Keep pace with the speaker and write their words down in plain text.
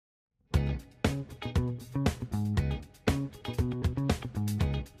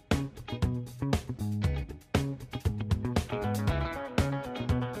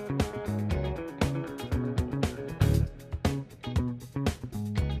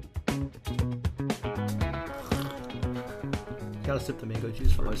Gotta sip the mango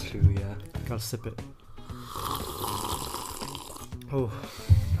juice Oh, first. true, yeah. Gotta sip it. Oh.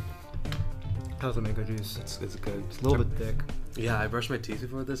 How's the mango juice? It's good. It's a little bit thick. Yeah, I brushed my teeth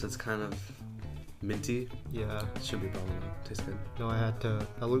before this. It's kind of minty. Yeah. Should be probably not. Tastes good. No, I had to.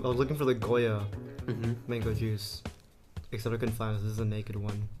 I was looking for the Goya Mm-hmm. mango juice, except I couldn't find it. This is a naked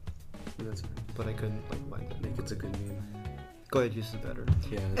one, That's fine. but I couldn't find it. Naked's a good name. Goya juice is better.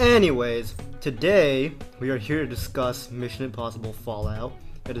 Yeah. Anyways, today we are here to discuss Mission Impossible Fallout.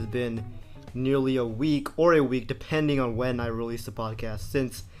 It has been nearly a week or a week, depending on when I released the podcast,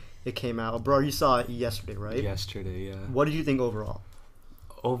 since it came out. Bro, you saw it yesterday, right? Yesterday, yeah. What did you think overall?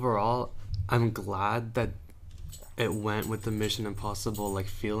 Overall, I'm glad that it went with the Mission Impossible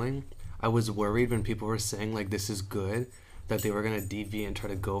feeling. I was worried when people were saying this is good, that they were gonna deviate and try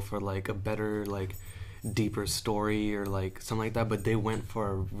to go for a better deeper story or something like that, but they went for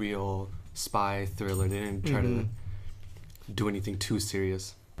a real spy thriller. They didn't try to do anything too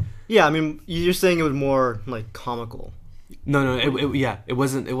serious. Yeah, I mean, you're saying it was more comical. No, it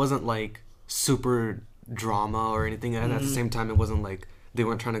wasn't super drama or anything, and at the same time, it wasn't they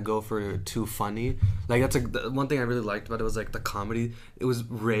weren't trying to go for too funny. That's one thing I really liked about it was the comedy. It was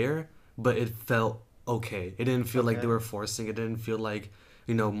rare, but it felt okay. It didn't feel like they were forcing. It didn't feel like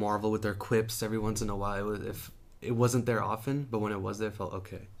Marvel with their quips every once in a while. It wasn't there often, but when it was there, it felt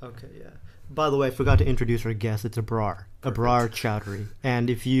okay. Okay, yeah. By the way, I forgot to introduce our guest. It's Abrar Chowdhury. And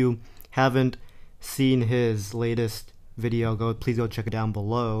if you haven't seen his latest video, please go check it down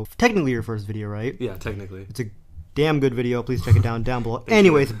below. Technically your first video, right? Yeah, technically. It's a damn good video. Please check it down below.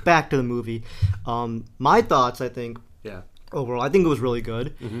 Anyways, back to the movie. My thoughts, I think, overall, I think it was really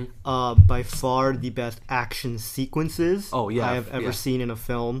good. By far the best action sequences I have ever seen in a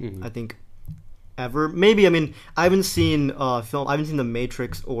film. I think ever. Maybe, I mean, I haven't seen film. I haven't seen The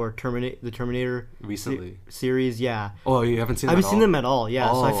Matrix or the Terminator recently series. Yeah. Oh, you haven't seen? I haven't seen them at all. Yeah.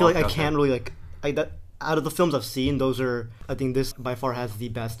 Oh, so I feel I can't really out of the films I've seen, I think this by far has the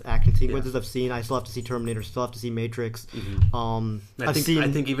best action sequences I've seen. I still have to see Terminator, still have to see Matrix. I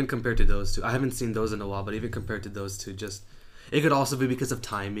think even compared to those two, I haven't seen those in a while, but even compared to those two, it could also be because of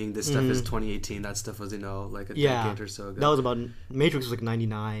timing. This stuff is 2018. That stuff was, a decade or so ago. That was about, Matrix was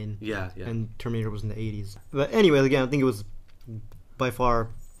 99. Yeah. And Terminator was in the 80s. But anyway, again, I think it was by far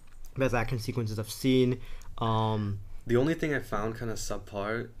best action sequences I've seen. The only thing I found kind of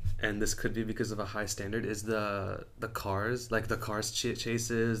subpar, and this could be because of a high standard, is the cars, the cars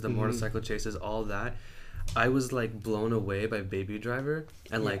chases, the motorcycle chases, all that. I was blown away by Baby Driver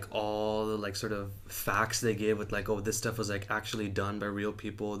and all the sort of facts they gave with this stuff was actually done by real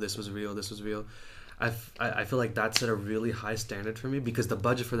people. This was real. I feel like that set a really high standard for me because the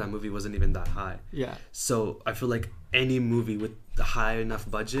budget for that movie wasn't even that high. Yeah. So I feel like any movie with the high enough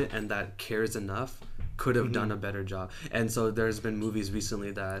budget and that cares enough could have done a better job. And so there's been movies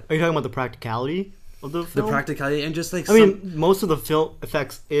recently that... Are you talking about the practicality of the film? The practicality and just most of the film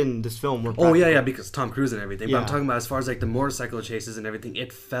effects in this film were practical. Oh, yeah, because Tom Cruise and everything. Yeah. But I'm talking about as far as the motorcycle chases and everything,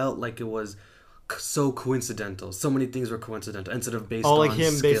 it felt like it was so coincidental. So many things were coincidental instead of based on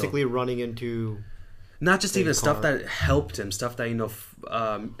him skill. Basically running into... Not just even stuff that helped him, stuff that,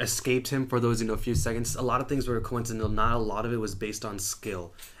 escaped him for those, few seconds. A lot of things were coincidental. Not a lot of it was based on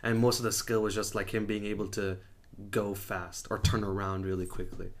skill. And most of the skill was just him being able to go fast or turn around really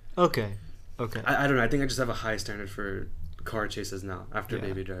quickly. Okay. I don't know. I think I just have a high standard for car chases now after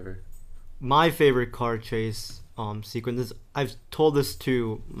Baby Driver. My favorite car chase sequences, I've told this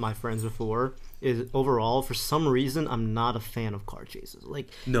to my friends before, is overall, for some reason, I'm not a fan of car chases.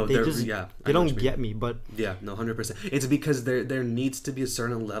 No, they don't get me. But yeah, no, 100%. It's because there needs to be a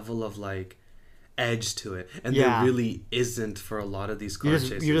certain level of edge to it, and there really isn't for a lot of these car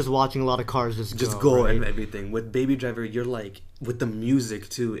chases. You're just watching a lot of cars just go right? and everything. With Baby Driver, you're with the music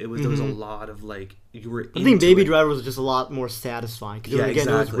too. There was a lot of you were. I think Baby Driver was just a lot more satisfying because it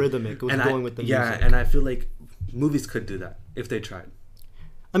was rhythmic. It was going with the music. Yeah, and I feel like movies could do that if they tried.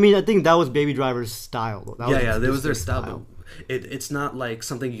 I mean, I think that was Baby Driver's style. That was their style. It's not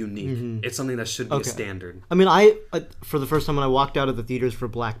something unique. It's something that should be a standard. I mean, I for the first time when I walked out of the theaters for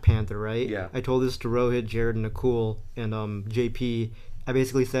Black Panther, right? Yeah. I told this to Rohit, Jared, and Nakul, and JP. I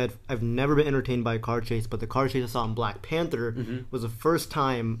basically said, I've never been entertained by a car chase, but the car chase I saw in Black Panther was the first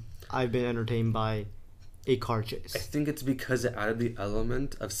time I've been entertained by a car chase. I think it's because it added the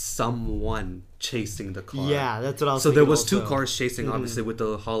element of someone chasing the car. Yeah, that's what I was So thinking there was also. two cars chasing, obviously, with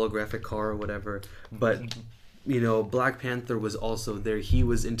the holographic car or whatever, but Black Panther was also there. He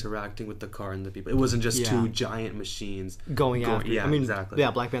was interacting with the car and the people. It wasn't just two giant machines going after. Yeah, exactly.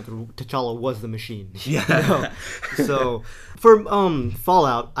 Yeah, Black Panther, T'Challa was the machine. Yeah. So for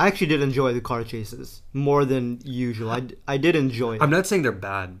Fallout, I actually did enjoy the car chases more than usual. I did enjoy it. I'm not saying they're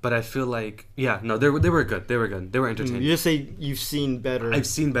bad, but I feel like they were good. They were good. They were entertaining. You just say you've seen better. I've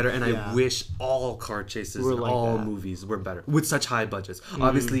seen better, and I wish all car chases in all movies were better with such high budgets.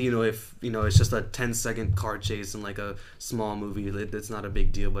 Obviously, if it's just a 10-second car chase in like a small movie, it's not a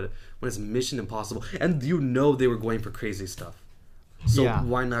big deal. But when it's Mission Impossible, and they were going for crazy stuff, so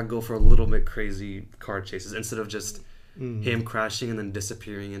why not go for a little bit crazy car chases instead of just him crashing and then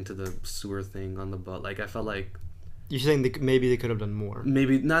disappearing into the sewer thing on the butt? Like, I felt like you're saying maybe they could have done more.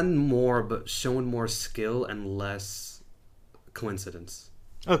 Maybe not more, but shown more skill and less coincidence.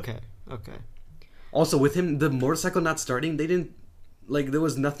 Okay. Also, with him, the motorcycle not starting, they didn't there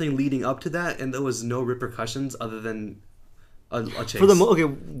was nothing leading up to that, and there was no repercussions other than a chase.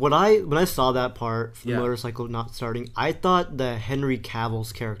 When I saw that part, the motorcycle not starting, I thought that Henry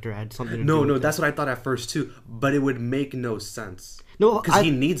Cavill's character had something to do with it. No, that's what I thought at first too, but it would make no sense. No, because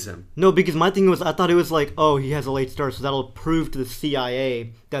he needs him. No, because my thing was, I thought it was like, oh, he has a late start, so that'll prove to the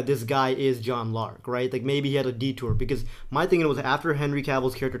CIA that this guy is John Lark, right? Like, maybe he had a detour. Because my thing was, after Henry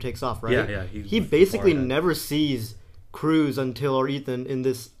Cavill's character takes off, right? Yeah. He basically never sees Cruz or Ethan in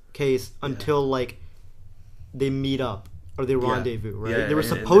this case until like they meet up or they rendezvous, right? They were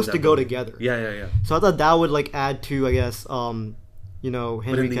supposed to go together. Yeah. So I thought that would like add to, I guess, Henry Cavill's.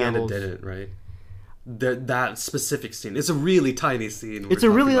 But in the end, it didn't, right? That specific scene. It's a really tiny scene. It's a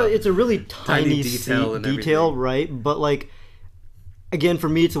really tiny detail, right? But like, again, for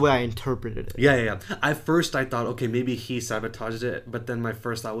me, it's the way I interpreted it. Yeah. At first, I thought, okay, maybe he sabotaged it, but then my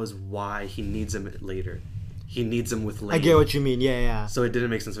first thought was why he needs him later. He needs him with Lane. I get what you mean. Yeah. So it didn't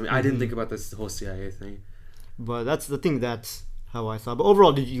make sense to me. I didn't think about this whole CIA thing. But that's the thing. That's how I saw. But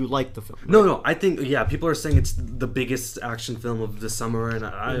overall, did you like the film? Right? No. I think people are saying it's the biggest action film of the summer, and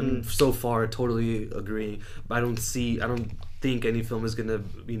I'm so far totally agreeing. But I don't think any film is gonna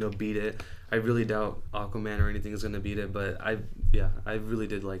beat it. I really doubt Aquaman or anything is gonna beat it. But I really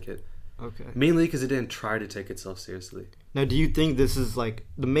did like it. Okay. Mainly because it didn't try to take itself seriously. Now, do you think this is like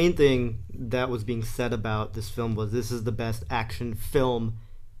the main thing that was being said about this film was this is the best action film,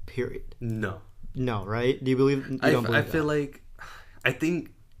 period? No. No, right? Do you believe? I feel like I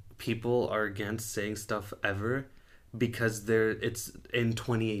think people are against saying stuff ever because it's in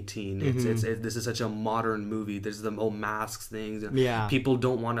 2018. This is such a modern movie. There's the whole masks things. Yeah. People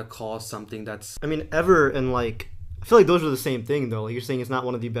don't want to call something that's. I mean, ever and like I feel like those are the same thing though. Like you're saying it's not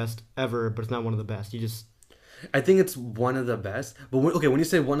one of the best ever, but it's not one of the best. I think it's one of the best. But when you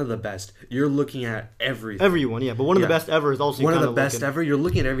say one of the best, you're looking at everything. Everyone, yeah. But one of the best ever is also one of the best ever. You're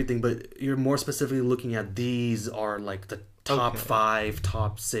looking at everything, but you're more specifically looking at these are like the top 5,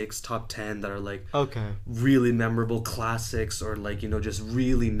 top 6, top 10 that are like really memorable classics or like just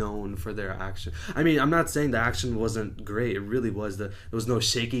really known for their action. I mean, I'm not saying the action wasn't great. It really was. There was no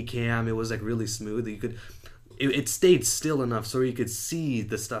shaky cam. It was like really smooth. You could. It stayed still enough so you could see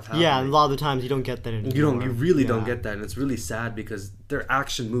the stuff happening. Yeah, and a lot of the times you don't get that anymore. You really don't get that, and it's really sad because they're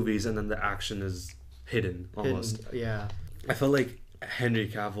action movies, and then the action is hidden almost. Yeah. I felt like Henry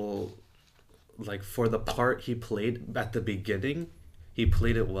Cavill, like for the part he played at the beginning, he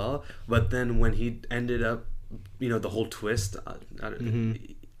played it well, but then when he ended up, the whole twist,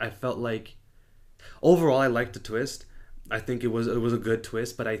 I felt like overall I liked the twist. I think it was a good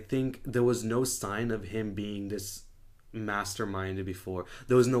twist, but I think there was no sign of him being this mastermind before.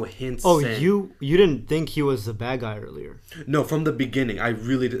 There was no hints. Oh, you didn't think he was the bad guy earlier? No, from the beginning, I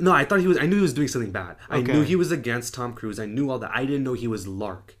really did. No, I thought he was. I knew he was doing something bad. Okay. I knew he was against Tom Cruise. I knew all that. I didn't know he was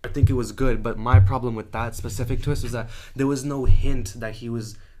Lark. I think it was good, but my problem with that specific twist was that there was no hint that he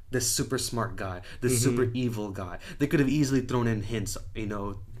was this super smart guy, this super evil guy. They could have easily thrown in hints,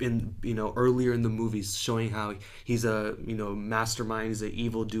 earlier in the movies, showing how he's a mastermind, he's an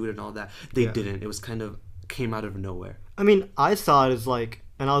evil dude, and all that. They didn't. It was kind of came out of nowhere. I mean, I saw it as like,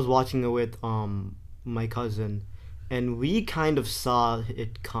 and I was watching it with my cousin, and we kind of saw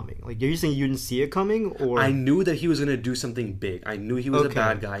it coming. Like, are you saying you didn't see it coming, or I knew that he was gonna do something big. I knew he was a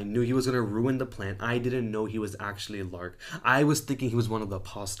bad guy. I knew he was gonna ruin the plan. I didn't know he was actually Lark. I was thinking he was one of the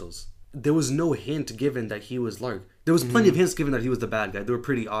apostles. There was no hint given that he was Lark. There was plenty of hints given that he was the bad guy. They were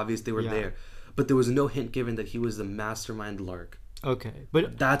pretty obvious. They were there, but there was no hint given that he was the mastermind Lark. Okay,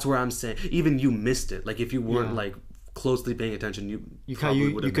 but that's where I'm saying even you missed it. Like if you weren't like closely paying attention, you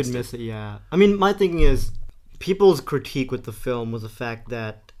could miss it. Yeah, I mean, my thinking is. People's critique with the film was the fact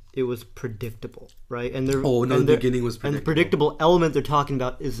that it was predictable, right? And the beginning was predictable. And the predictable element they're talking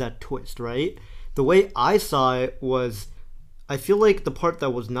about is that twist, right? the way I saw it was, I feel like the part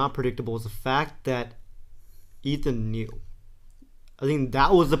that was not predictable was the fact that Ethan knew. I think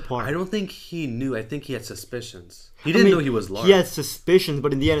that was the part. I don't think he knew. I think he had suspicions. He didn't know he was Lars. He had suspicions,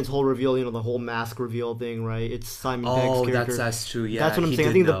 but in the end, his whole reveal, the whole mask reveal thing, right? It's Simon Pegg's character. Oh, that's true. Yeah, that's what I'm saying.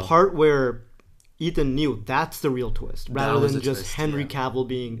 I think the part where Ethan knew, that's the real twist, rather than just twist, Henry Cavill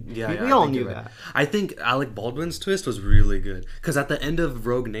being. Yeah, we all knew that. I think Alec Baldwin's twist was really good because at the end of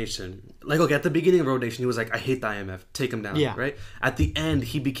Rogue Nation, at the beginning of Rogue Nation, he was like, "I hate the IMF, take him down." Yeah. Right. At the end,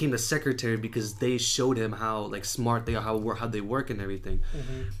 he became the secretary because they showed him how smart they are, how they work and everything.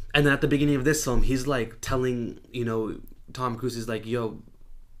 Mm-hmm. And then at the beginning of this film, he's telling Tom Cruise is like, "Yo,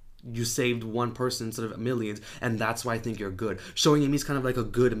 you saved one person instead of millions, and that's why I think you're good." Showing him he's kind of like a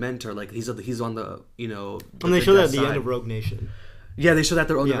good mentor, he's on the And they show that at the end of Rogue Nation. Yeah, they show that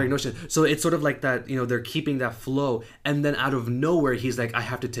they're on the Rogue Nation. So it's sort of like that, they're keeping that flow, and then out of nowhere he's like, "I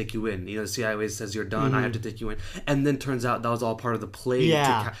have to take you in." The CIA says you're done. Mm-hmm. I have to take you in, and then turns out that was all part of the play.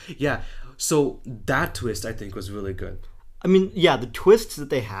 Yeah. So that twist I think was really good. I mean, yeah, the twists that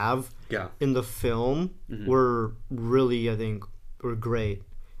they have in the film were really, I think, were great.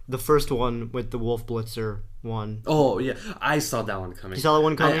 The first one with the Wolf Blitzer one. Oh, yeah. I saw that one coming. You saw that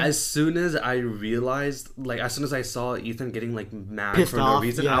one coming? As soon as I realized, as soon as I saw Ethan getting, mad pissed for off, no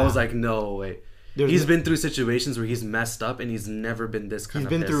reason, I was like, no way. He's been through situations where he's messed up, and he's never been this kind of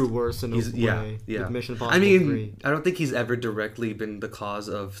pissed. He's been through worse in a way. Yeah. With Mission Impossible 3. I don't think he's ever directly been the cause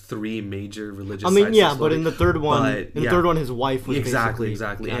of 3 major religious but in the third one, his wife was exactly,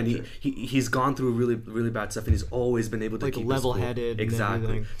 and he's gone through really, really bad stuff, and he's always been able to keep level-headed.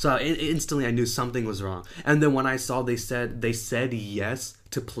 Exactly. So instantly, I knew something was wrong. And then when I saw they said yes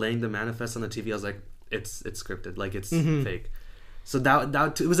to playing the manifest on the TV, I was like, it's scripted, it's fake. So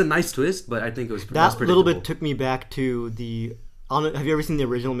that it was a nice twist, but I think it was that little bit took me back to the. Have you ever seen the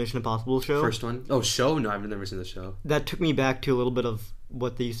original Mission Impossible show? First one? Oh, show? No, I've never seen the show. That took me back to a little bit of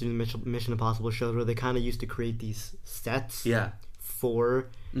what they used to do in the Mission Impossible shows, where they kind of used to create these sets. Yeah. For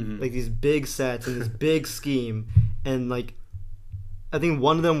these big sets and this big scheme, and I think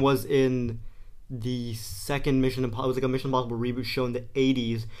one of them was in the second Mission Impossible. It was a Mission Impossible reboot show in the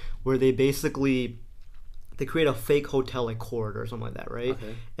 80s, where they basically. They create a fake hotel corridor or something like that, right?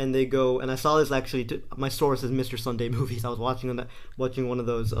 Okay. And they go, and I saw this actually. My source is Mr. Sunday Movies. I was watching one of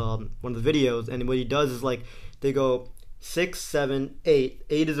those one of the videos, and what he does is they go 6, 7, 8.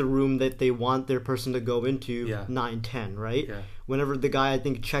 8 is a room that they want their person to go into. Yeah. 9, 10, right? Yeah. Whenever the guy I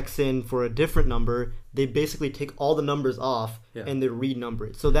think checks in for a different number, they basically take all the numbers off and they renumber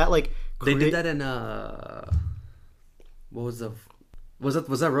it. So that they did that in what was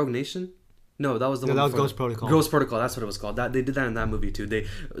that Rogue Nation? No, that was the one. That was Ghost Protocol. Ghost Protocol, that's what it was called. They did that in that movie too. They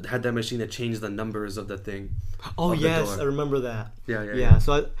had that machine that changed the numbers of the thing. Oh yes, I remember that. Yeah.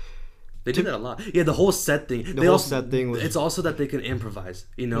 So they did that a lot. Yeah, the whole set thing. Set thing was. It's also that they can improvise.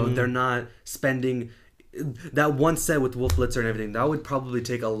 They're not spending that one set with Wolf Blitzer and everything. That would probably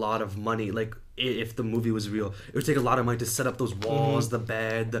take a lot of money. If the movie was real, it would take a lot of money to set up those walls, the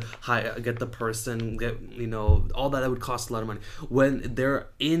bed, get the person, all that would cost a lot of money. When they're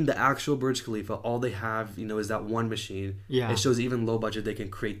in the actual Burj Khalifa, all they have, is that one machine. Yeah. It shows even low budget, they can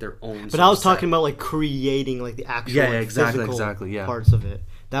create their own. But I was talking about creating the actual exactly parts of it.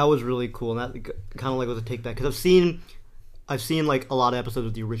 That was really cool, and that kind of was a take back, because I've seen a lot of episodes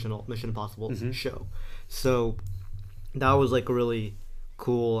of the original Mission Impossible show, so that was really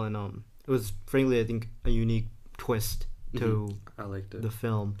cool, and it was frankly I think a unique twist to I liked it. The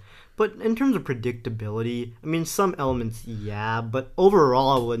film. But in terms of predictability, I mean, some elements, but overall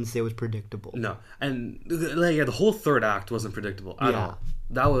I wouldn't say it was predictable. No, and the whole third act wasn't predictable at all.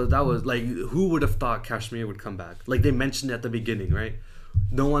 That was who would have thought Kashmir would come back? They mentioned it at the beginning, right?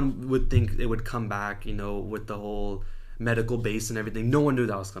 No one would think it would come back, with the whole medical base and everything. No one knew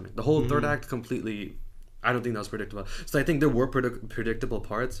that was coming. The whole third act completely, I don't think that was predictable. So I think there were predictable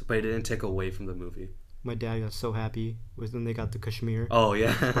parts, but it didn't take away from the movie. My dad got so happy when they got to Kashmir. Oh,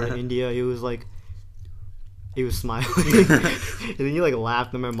 yeah. Part of India. He was smiling. And then he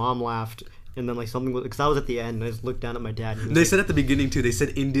laughed, and my mom laughed. And then something was, because I was at the end, and I just looked down at my dad. And they said at the beginning too. They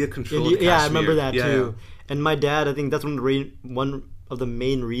said India controlled Kashmir. Yeah, I remember that too. Yeah. And my dad, I think that's one of the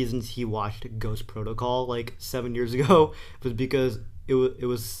main reasons he watched Ghost Protocol 7 years ago, was because it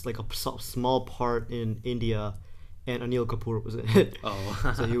was a small part in India, and Anil Kapoor was in it.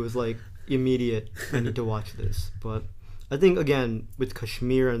 Oh, so he was immediate. I need to watch this. But I think again with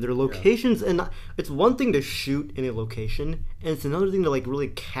Kashmir and their locations, and it's one thing to shoot in a location, and it's another thing to really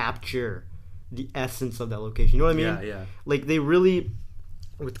capture the essence of that location. You know what I mean? Yeah. They really,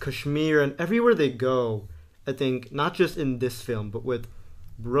 with Kashmir and everywhere they go, I think not just in this film, but with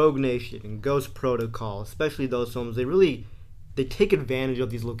Rogue Nation and Ghost Protocol, especially those films, they take advantage of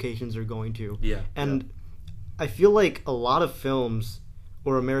these locations they're going to. Yeah. And I feel like a lot of films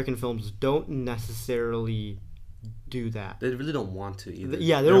or American films don't necessarily do that. They really don't want to either.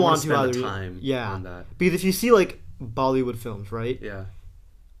 Yeah, they don't want to spend either. The time on that. Because if you see like Bollywood films, right? Yeah.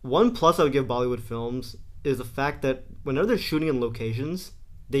 One plus I would give Bollywood films is the fact that whenever they're shooting in locations,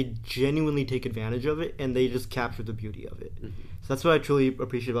 they genuinely take advantage of it and they just capture the beauty of it. Mm-hmm. So that's what I truly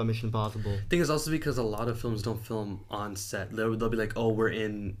appreciate about Mission Impossible. I think it's also because a lot of films don't film on set. They'll be like, oh, we're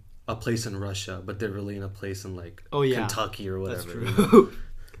in a place in Russia, but they're really in a place in like Kentucky or whatever. That's true.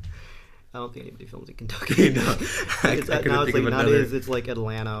 I don't think anybody films in Kentucky. No. Nowadays it's like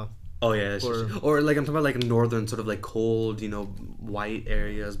Atlanta. Oh yeah, or like I'm talking about like northern sort of like cold, white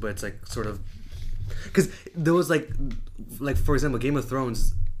areas, but it's like sort of because there was like for example, Game of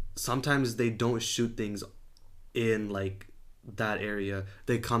Thrones. Sometimes they don't shoot things in like that area.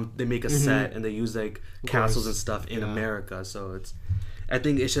 They make a set and they use like castles and stuff in America. So I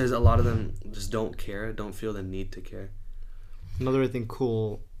think it's just a lot of them just don't feel the need to care. Another I think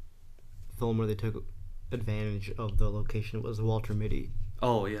cool film where they took advantage of the location was Walter Mitty.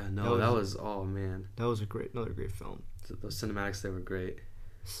 Oh yeah, no, that was oh man, that was another great film. Those cinematics, they were great.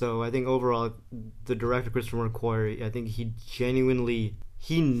 So I think overall, the director Christopher McQuarrie, I think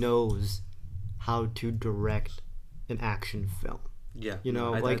he knows how to direct an action film. Yeah,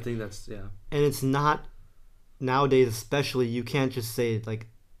 I think that's And it's not nowadays, especially you can't just say like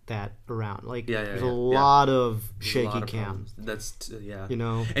that around. Like there's a lot of shaky cams. That's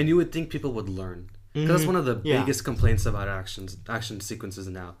and you would think people would learn. Because that's one of the biggest complaints about action sequences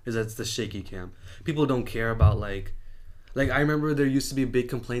now is that it's the shaky cam. People don't care about like I remember there used to be big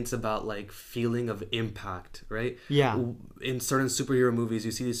complaints about like feeling of impact, right? Yeah. In certain superhero movies,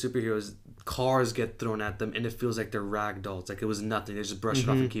 you see these superheroes, cars get thrown at them, and it feels like they're rag dolls. Like it was nothing. They just brush it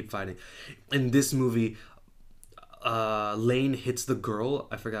off and keep fighting. In this movie, Lane hits the girl.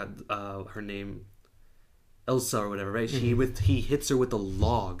 I forgot her name, Elsa or whatever, right? He hits her with a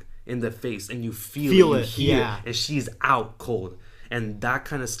log in the face, and you feel it, and she's out cold. And that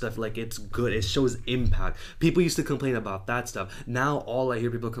kind of stuff, like, it's good. It shows impact. People used to complain about that stuff. Now all I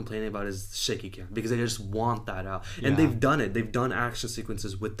hear people complaining about is shaky cam because they just want that out. And they've done it. They've done action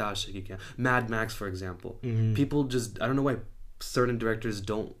sequences without shaky cam. Mad Max, for example. People just, I don't know why certain directors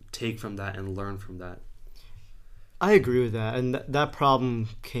don't take from that and learn from that. I agree with that. And that problem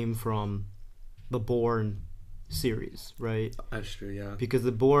came from the Bourne series, right? That's true, yeah. Because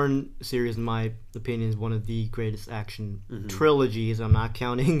the Bourne series, in my opinion, is one of the greatest action trilogies. I'm not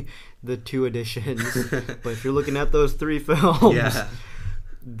counting the 2 editions, but if you're looking at those 3 films,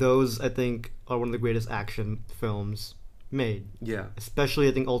 those I think are one of the greatest action films made. Yeah. Especially,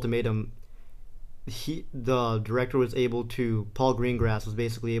 I think Ultimatum. The director was able to, Paul Greengrass was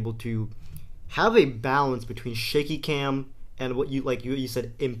basically able to have a balance between shaky cam and what you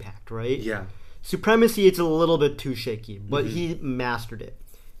said, impact, right? Yeah. Supremacy, it's a little bit too shaky, but he mastered it.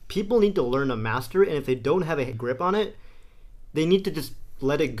 People need to learn to master it, and if they don't have a grip on it, they need to just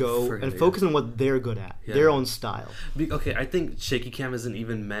let it go and focus on what they're good at, their own style. Okay, I think shaky cam isn't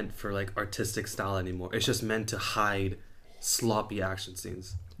even meant for like artistic style anymore. It's just meant to hide sloppy action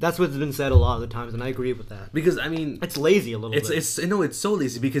scenes. That's what's been said a lot of the times, and I agree with that. Because I mean, it's lazy a little bit. It's so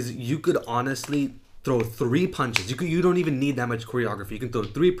lazy because you could honestly throw 3 punches. You don't even need that much choreography. You can throw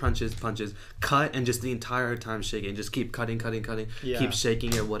 3 punches, cut, and just the entire time shake it, and just keep cutting, keep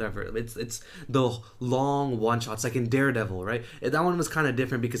shaking it, whatever. It's the long one shots, like in Daredevil, right? That one was kind of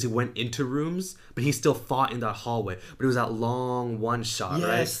different because he went into rooms, but he still fought in that hallway. But it was that long one shot,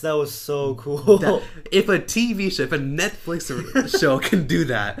 right? Yes, that was so cool. If a TV show, if a Netflix show can do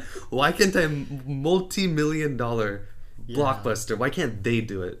that, why can't a multi-million-dollar blockbuster? Why can't they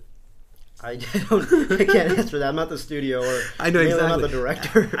do it? I can't answer that. I'm not the studio, or I know exactly. I'm not the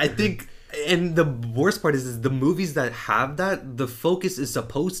director. I think, and the worst part is the movies that have that, the focus is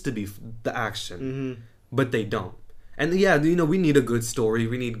supposed to be the action, but they don't. And yeah, we need a good story,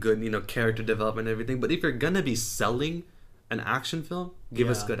 we need good, character development and everything. But if you're gonna be selling an action film, give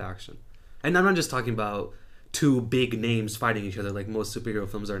us good action. And I'm not just talking about 2 big names fighting each other like most superhero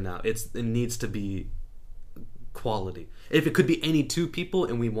films are now. It needs to be quality. If it could be any 2 people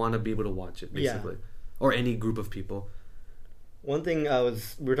and we want to be able to watch it, basically, or any group of people. One thing we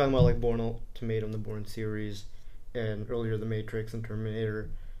were talking about like Bourne Ultimatum, the Bourne series, and earlier The Matrix and Terminator.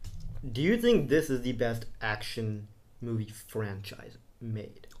 Do you think this is the best action movie franchise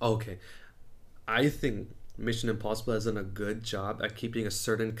made? Okay, I think Mission Impossible has done a good job at keeping a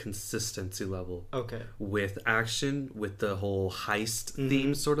certain consistency level. Okay. With action, with the whole heist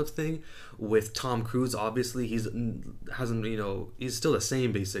theme sort of thing. With Tom Cruise, obviously he's still the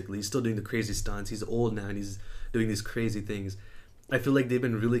same basically. He's still doing the crazy stunts. He's old now and he's doing these crazy things. I feel like they've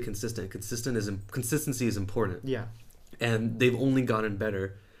been really consistent. Consistency is important. Yeah. And they've only gotten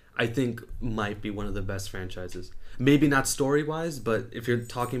better. I think might be one of the best franchises. Maybe not story-wise, but if you're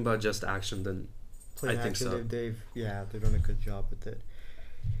talking about just action, then I think so. They've done a good job with it.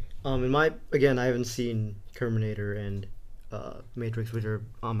 I haven't seen Terminator and Matrix, which are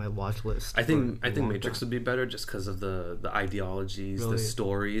on my watch list. I think Matrix would be better just because of the ideologies, the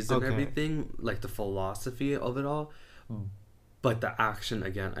stories, and everything, like the philosophy of it all. But the action,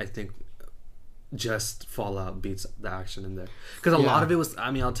 again, I think just Fallout beats the action in there. Because a lot of it was,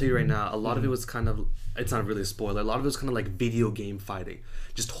 I'll tell you right now, a lot of it was kind of, it's not really a spoiler, a lot of it was kind of like video game fighting.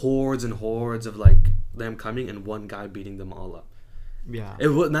 Just hordes and hordes of like them coming and one guy beating them all up. Yeah.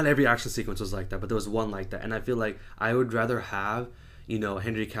 Not every action sequence was like that, but there was one like that. And I feel like I would rather have,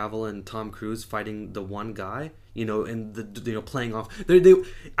 Henry Cavill and Tom Cruise fighting the one guy, and playing off.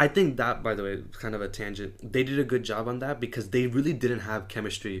 I think that, by the way, kind of a tangent. They did a good job on that because they really didn't have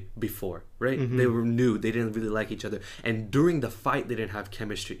chemistry before, right? Mm-hmm. They were new. They didn't really like each other. And during the fight, they didn't have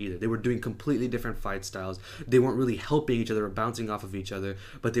chemistry either. They were doing completely different fight styles. They weren't really helping each other or bouncing off of each other,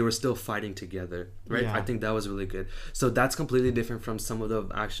 but they were still fighting together, right? Yeah. I think that was really good. So that's completely different from some of the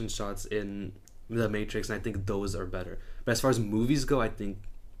action shots in The Matrix, and I think those are better. But as far as movies go, I think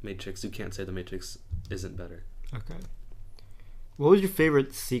Matrix, you can't say The Matrix isn't better. Okay. What was your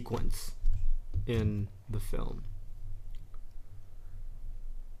favorite sequence in the film?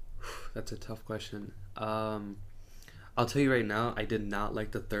 That's a tough question. I'll tell you right now, I did not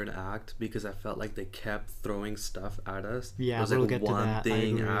like the third act because I felt like they kept throwing stuff at us. Yeah, it was we'll like get one to that.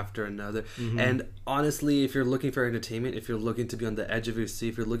 thing after another. Mm-hmm. And honestly, if you're looking for entertainment, if you're looking to be on the edge of your seat,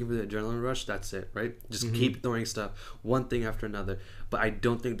 if you're looking for the adrenaline rush, that's it, right? Just keep throwing stuff, one thing after another. But I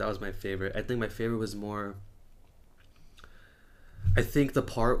don't think that was my favorite. I think my favorite was more... I think the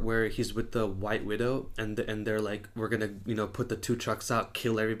part where he's with the White Widow and they're like, we're gonna put the two trucks out,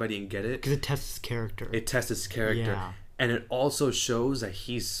 kill everybody and get it, because it tests his character. Yeah. And it also shows that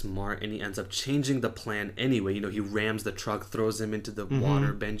he's smart and he ends up changing the plan anyway. He rams the truck, throws him into the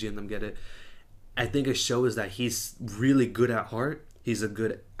water, Benji and them get it. I think it shows that he's really good at heart. He's a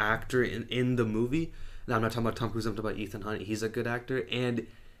good actor in the movie. Now I'm not talking about Tom Cruise, I'm talking about Ethan Hunt. He's a good actor and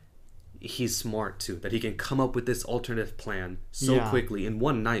he's smart too, that he can come up with this alternative plan so quickly in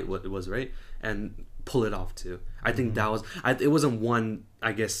one night, what it was, right? And pull it off too. I think that was it wasn't one,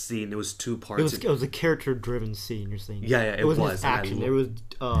 I guess, scene. It was two parts. It was a character-driven scene. You're saying? Yeah, it was just action. It was.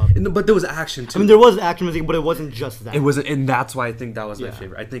 But there was action too. There was action, but it wasn't just that. It wasn't, and that's why I think that was my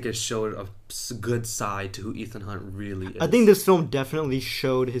favorite. I think it showed a good side to who Ethan Hunt really is. I think this film definitely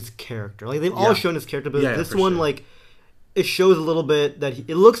showed his character. Like they've all shown his character, but this one, like, it shows a little bit that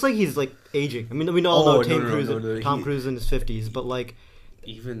it looks like he's like aging. I mean, we all know Tom Cruise in his 50s, but like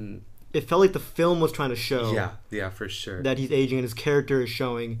even. It felt like the film was trying to show for sure that he's aging and his character is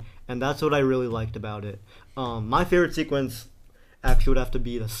showing, and that's what I really liked about it. My favorite sequence actually would have to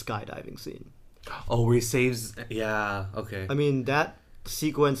be the skydiving scene. Oh, where he saves... Yeah, okay. I mean, that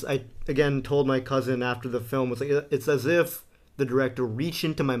sequence, I, again, told my cousin after the film, was like, it's as if the director reached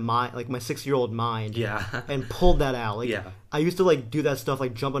into my mind, like my 6-year-old mind, and pulled that out. Like, I used to like do that stuff,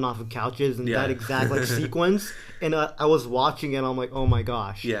 like jumping off of couches, and that exact like sequence, and I was watching it, and I'm like, oh my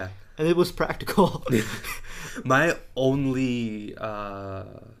gosh. Yeah. And it was practical. My only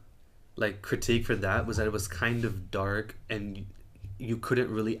critique for that was that it was kind of dark and you couldn't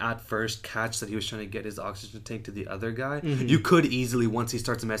really at first catch that he was trying to get his oxygen tank to the other guy. Mm-hmm. You could easily once he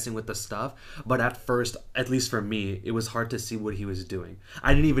starts messing with the stuff, but at first, at least for me, it was hard to see what he was doing.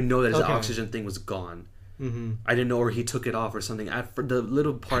 I didn't even know that his oxygen thing was gone. Mm-hmm. I didn't know where he took it off or something. For the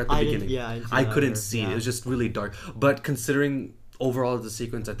little part at the beginning, I couldn't see it. It was just really dark. But considering overall the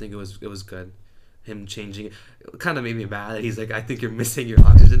sequence, I think it was good. Him changing it kind of made me mad. He's like, I think you're missing your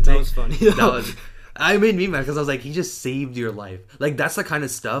oxygen tank. That was funny. I made me mad because I was like, he just saved your life. Like, that's the kind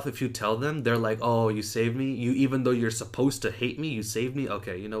of stuff, if you tell them, they're like, oh, you saved me? Even though you're supposed to hate me, you saved me?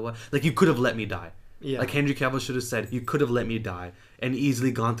 Okay, you know what? Like, you could have let me die. Yeah. Like, Henry Cavill should have said, you could have let me die and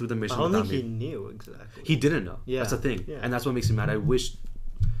easily gone through the mission without me. I don't think he knew exactly. He didn't know. Yeah. That's the thing. Yeah. And that's what makes me mad. I wish...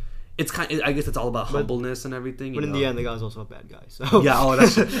 I guess it's all about humbleness and everything. But in the end, the guy was also a bad guy. So yeah,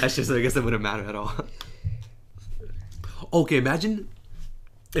 that's just. I guess it wouldn't matter at all. Okay, imagine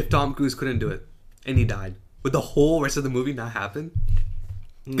if Tom Cruise couldn't do it and he died. Would the whole rest of the movie not happen?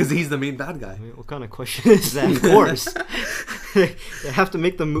 Because he's the main bad guy. I mean, what kind of question is that? Of course, they have to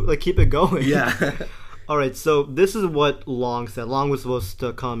make the keep it going. Yeah. All right, so this is what Long said. Long was supposed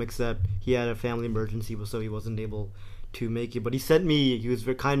to come, except he had a family emergency, so he wasn't able to make it. But he was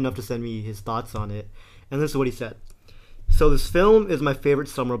very kind enough to send me his thoughts on it. And this is what he said. So this film is my favorite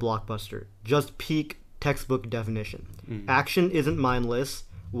summer blockbuster. Just peak textbook definition. Action isn't mindless.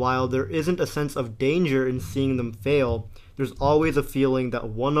 While there isn't a sense of danger in seeing them fail, there's always a feeling that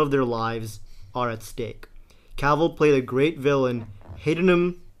one of their lives are at stake. Cavill played a great villain,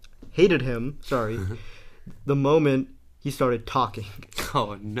 hated him, the moment he started talking.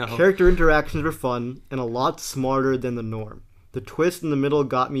 Oh, no. Character interactions were fun and a lot smarter than the norm. The twist in the middle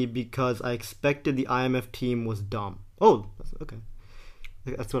got me because I expected the IMF team was dumb. Oh, okay.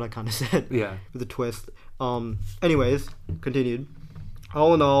 That's what I kind of said. Yeah. With the twist. Anyways, continued.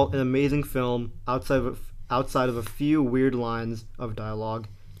 All in all, an amazing film outside of a few weird lines of dialogue,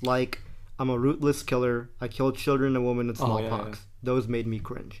 like, I'm a ruthless killer, I killed children and women in smallpox. Yeah. Those made me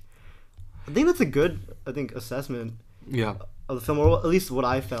cringe. I think that's a good, assessment of the film, or at least what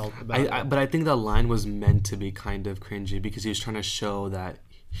I felt about it. But I think that line was meant to be kind of cringy because he was trying to show that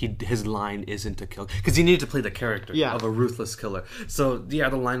his line isn't to kill, because he needed to play the character of a ruthless killer. So yeah,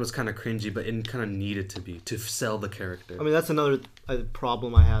 the line was kind of cringy, but it kind of needed to be to sell the character. I mean, that's another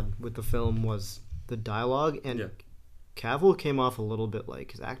problem I had with the film was the dialogue, and Cavill came off a little bit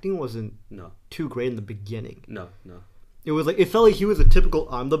like his acting wasn't too great in the beginning. No. It was like, it felt like he was a typical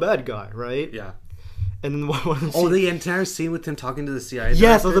I'm the bad guy, right? Yeah. And then the entire scene with him talking to the CIA.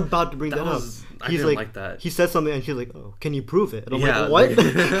 Yes, I was about to bring that up. I didn't like that. He said something, and she's like, "Oh, can you prove it?" And I'm like, "What?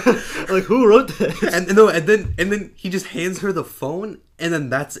 Like, who wrote this?" And then he just hands her the phone, and then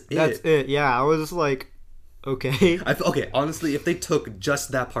that's it. That's it. Yeah, I was just like, okay. Honestly, if they took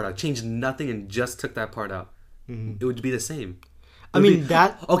just that part out, changed nothing, and just took that part out, it would be the same. I mean,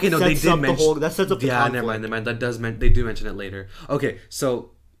 that. Okay, no, they did mention that sets up the conflict. Never mind. They do mention it later. Okay,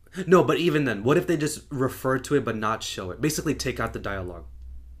 so. No, but even then, what if they just refer to it but not show it? Basically, take out the dialogue.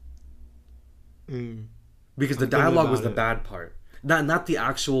 Because the dialogue was the bad part. Not the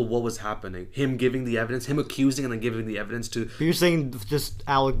actual what was happening. Him giving the evidence, him accusing and then giving the evidence to... But you're saying just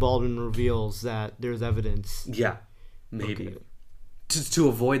Alec Baldwin reveals that there's evidence. Yeah, maybe. Okay. To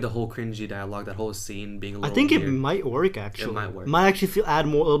avoid the whole cringy dialogue, that whole scene being a little I think weird. It might work, actually. It might work. It might actually add a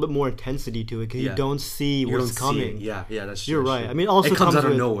little bit more intensity to it, because you don't see what's coming. Yeah, that's true. You're right. I mean, also it comes out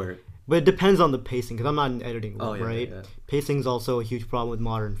of nowhere. But it depends on the pacing, because I'm not in editing, right? Yeah. Pacing's also a huge problem with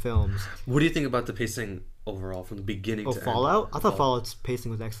modern films. What do you think about the pacing overall from the beginning to Fallout? end? I thought Fallout's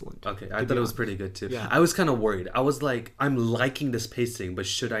pacing was excellent. Okay, I thought it was pretty good too. Yeah. I was kind of worried. I was like, I'm liking this pacing, but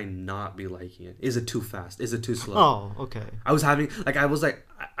should I not be liking it? Is it too fast? Is it too slow? Oh, okay. I was I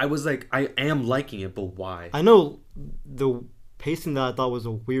am liking it, but why? I know the pacing that I thought was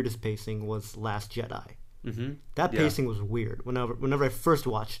the weirdest pacing was Last Jedi. Mm-hmm. That pacing was weird whenever I first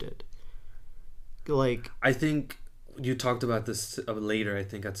watched it. Like, I think you talked about this later, I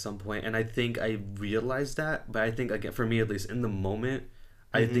think, at some point, and I think I realized that, but I think, again, for me at least, in the moment,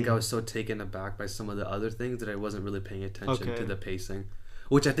 I think I was so taken aback by some of the other things that I wasn't really paying attention to the pacing,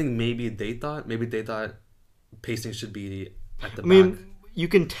 which I think maybe they thought pacing should be at the back. I mean, you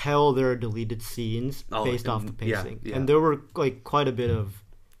can tell there are deleted scenes based off the pacing, and there were like quite a bit of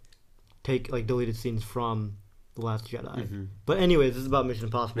deleted scenes from The Last Jedi. But anyways, this is about Mission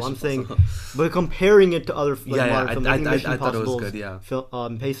Impossible. I'm saying, but comparing it to other modern films, I think Mission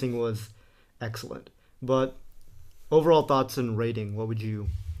Impossible's pacing was excellent. But overall thoughts and rating, what would you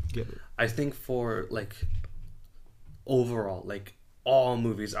give it? I think for overall, all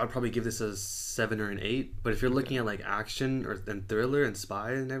movies, I'd probably give this a 7 or an 8. But if you're looking at action and thriller and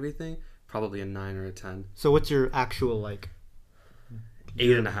spy and everything, probably a 9 or a 10. So what's your actual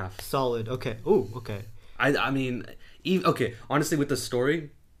 8.5? Solid. Okay. Ooh. Okay. I mean, okay. Honestly, with the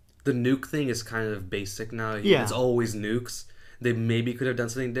story, the nuke thing is kind of basic now. Yeah. It's always nukes. They maybe could have done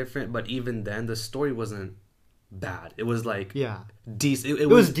something different, but even then, the story wasn't bad. It was decent. It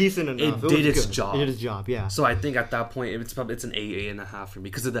was decent enough. It did its job. It did its job. Yeah. So I think at that point, it's an 8.5 for me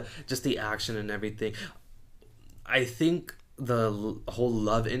because of the action and everything. I think the whole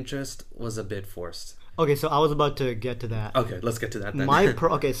love interest was a bit forced. Okay, so I was about to get to that. Okay, let's get to that then.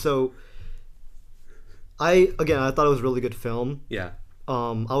 Okay, so I thought it was a really good film. Yeah.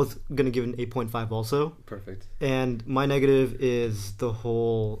 I was gonna give it an 8.5 also. Perfect. And my negative is the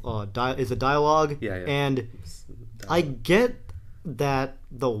whole dialogue. Yeah. And I get that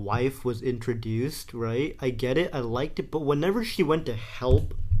the wife was introduced, right? I get it. I liked it, but whenever she went to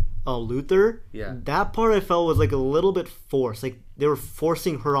help Luther, that part I felt was a little bit forced. They were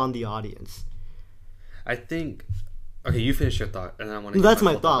forcing her on the audience. I think Okay, you finish your thought, and then I want to. That's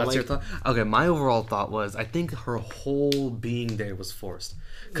my thought. That's your thought. Okay, my overall thought was I think her whole being there was forced,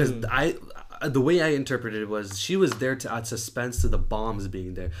 because the way I interpreted it was she was there to add suspense to the bombs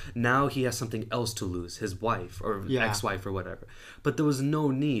being there. Now he has something else to lose, his wife or ex-wife or whatever. But there was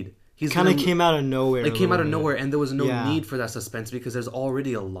no need. He's kind of came out of nowhere. It came out of nowhere, and there was no need for that suspense because there's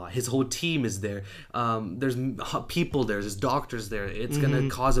already a lot. His whole team is there. There's people there. There's doctors there. It's gonna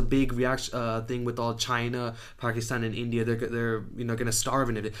cause a big reaction thing with all China, Pakistan, and India. They're gonna starve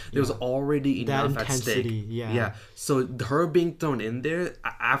in it. There was already enough at stake. Yeah. So her being thrown in there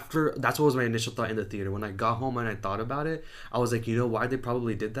after, that's what was my initial thought in the theater. When I got home and I thought about it, I was like, you know why they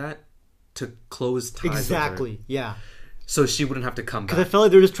probably did that? To close ties. Exactly. Yeah. So she wouldn't have to come back. Because I felt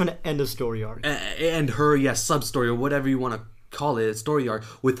like they were just trying to end a story arc. And her, sub-story or whatever you want to call it, a story arc.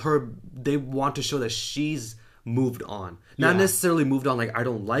 With her, they want to show that she's moved on. Not necessarily moved on like, I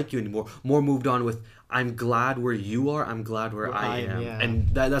don't like you anymore. More moved on with, I'm glad where you are. I'm glad where I am. Yeah.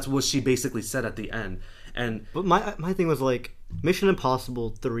 And that's what she basically said at the end. But my thing was like, Mission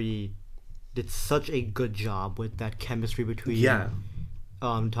Impossible 3 did such a good job with that chemistry between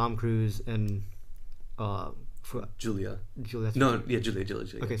Tom Cruise and... Julia. Julia.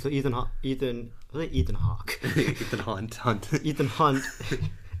 Julia. Okay, so Ethan Hawke. Ethan Hunt. Ethan Hunt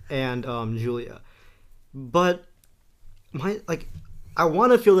and Julia. But I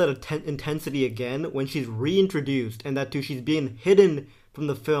want to feel that intensity again when she's reintroduced, and that too she's being hidden from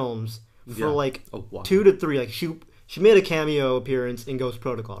the films for 2 to 3. Like she made a cameo appearance in Ghost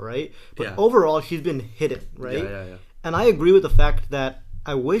Protocol, right? But overall she's been hidden, right? Yeah. And I agree with the fact that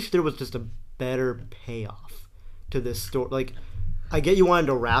I wish there was just a better payoff to this story. Like, I get you wanted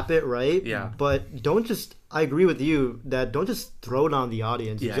to wrap it, right? Yeah. But don't just... I agree with you that don't just throw it on the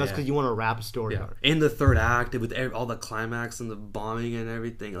audience just because you want to wrap a story arc. In the third act, with all the climax and the bombing and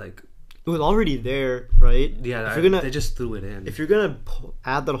everything, like... It was already there, right? Yeah, they just threw it in. If you're going to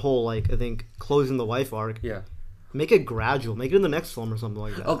add that whole, I think, closing the wife arc... Yeah. Make it gradual. Make it in the next film or something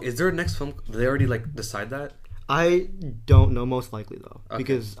like that. Oh, is there a next film? Did they already, decide that? I don't know, most likely, though. Okay.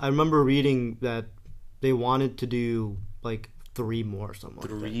 Because I remember reading that they wanted to do 3 more or something.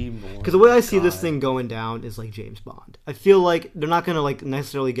 3 more. Because the way I see this thing going down is like James Bond. I feel like they're not gonna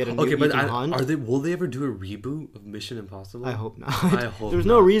necessarily get a new Ethan Hunt. Will they ever do a reboot of Mission Impossible? I hope not. There's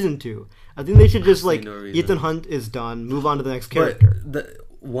no reason to. I think they should just Ethan Hunt is done. Move on to the next character. But the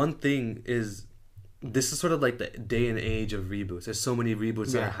one thing is, this is sort of like the day and age of reboots. There's so many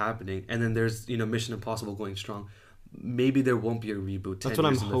reboots that are happening, and then there's Mission Impossible going strong. Maybe there won't be a reboot 10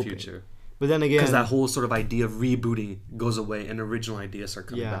 years in the future. But then again... Because that whole sort of idea of rebooting goes away and original ideas start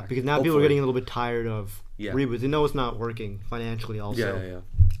coming back. Yeah, because now people are getting a little bit tired of reboots. They know it's not working financially also.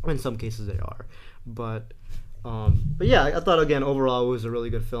 Yeah. In some cases they are. But yeah, I thought, again, overall it was a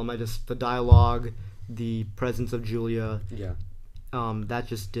really good film. The dialogue, the presence of Julia... Yeah. That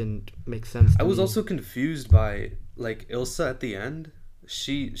just didn't make sense to me. I was also confused by, Ilsa at the end.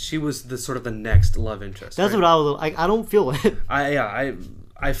 She was the sort of the next love interest. That's what I was... I don't feel it.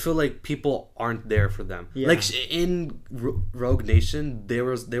 I feel like people aren't there for them. Yeah. In Rogue Nation, they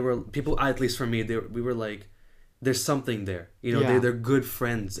were people. At least for me, we were like, there's something there. They're good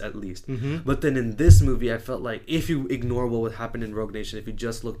friends at least. Mm-hmm. But then in this movie, I felt like if you ignore what would happen in Rogue Nation, if you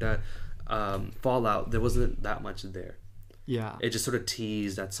just looked at Fallout, there wasn't that much there. Yeah. It just sort of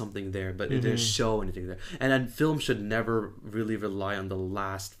teased at something there, but it didn't show anything there. And then film should never really rely on the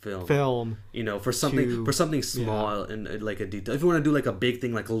last film. For something small and a detail. If you want to do a big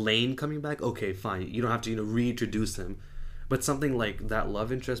thing like Lane coming back, okay, fine. You don't have to reintroduce him. But something like that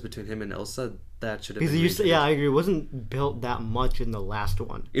love interest between him and Elsa, that should have been reintroduced. Yeah, I agree. It wasn't built that much in the last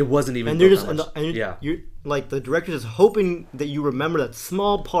one. It wasn't even. And they're just you're the director is hoping that you remember that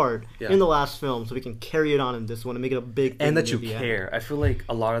small part in the last film, so we can carry it on in this one and make it a big thing. And that you care. I feel like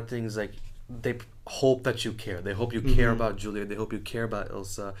a lot of things they hope that you care. They hope you care about Julia. They hope you care about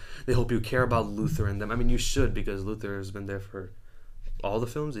Elsa. They hope you care about Luther and them. I mean, you should, because Luther has been there for all the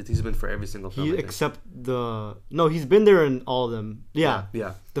films. He's been for every single film. He's been there in all of them. Yeah.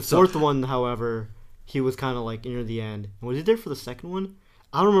 The 4th one, however, he was kind of near the end. Was he there for the 2nd one?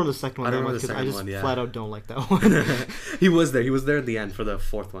 I don't remember the 2nd one that much because I just flat out don't like that one. He was there. He was there at the end for the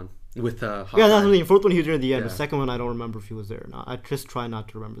 4th one with that's the 4th one. He was there at the end. The 2nd one, I don't remember if he was there or not. I just try not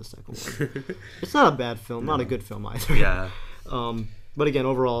to remember the 2nd one. It's not a bad film. Not a good film either. Yeah. But again,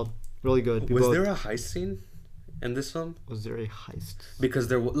 overall, really good. Was there a heist scene in this film? Was there a heist? Because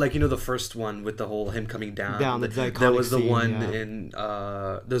there, the first one with the whole him coming down. There was the one in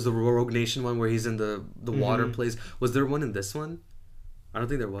there's the Rogue Nation one where he's in the water place. Was there one in this one? I don't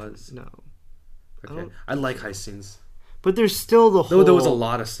think there was. No. Okay. I like heist scenes. But there's still the whole. There was a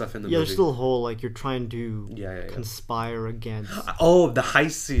lot of stuff in the movie. There's still a whole like you're trying to yeah. conspire against. Oh, the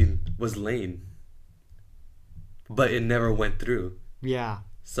heist scene was lame, but it never went through. Yeah.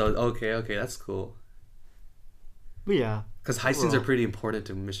 So okay, that's cool. But yeah. Because heist scenes are pretty important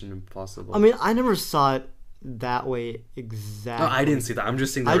to Mission Impossible. I mean, I never saw it that way exactly. No, I didn't see that. I'm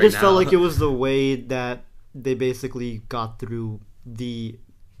just saying that I just felt like it was the way that they basically got through the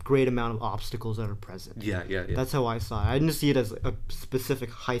great amount of obstacles that are present. Yeah. That's how I saw it. I didn't see it as a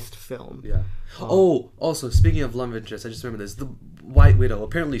specific heist film. Yeah. Also, speaking of love interest, I just remember this. The White Widow,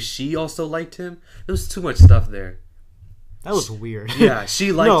 apparently she also liked him. There was too much stuff there. That was weird. Yeah,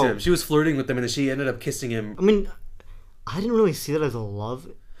 she liked him. She was flirting with him, and then she ended up kissing him. I mean, I didn't really see that as a love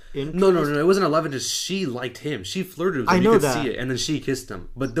interest. No. It wasn't a love interest. She liked him. She flirted with him. I know you could that. see it, and then she kissed him.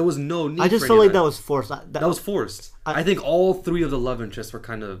 But there was no need. I just for felt any like that was forced. That was forced. I think all three of the love interests were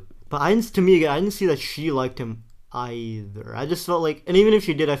kind of. But I didn't see that she liked him either. I just felt like, and even if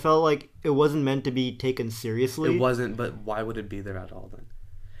she did, I felt like it wasn't meant to be taken seriously. It wasn't, but why would it be there at all then?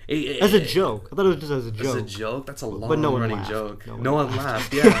 As a joke. I thought it was just as a joke. As a joke? That's a running joke. No one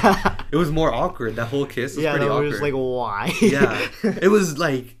laughed. Yeah. It was more awkward. That whole kiss was pretty awkward. Yeah, it was like, why? Yeah. It was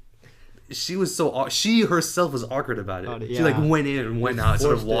like, she herself was awkward about it. She like went in and went out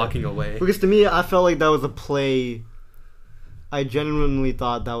instead of walking away. Because to me, I felt like that was a play. I genuinely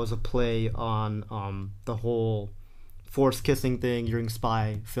thought that was a play on the whole forced kissing thing during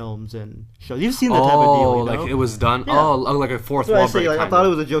spy films and shows. You've seen that type of deal, you know? Like it was done. Yeah. Oh, like a fourth wall break. I thought it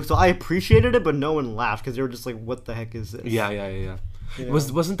was a joke, so I appreciated it, but no one laughed because they were just like, "What the heck is this?" Yeah. You know?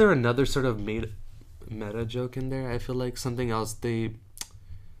 Wasn't there another sort of meta joke in there? I feel like something else. They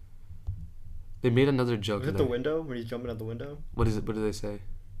made another joke. Was it the window when he's jumping out the window? What is it? What did they say?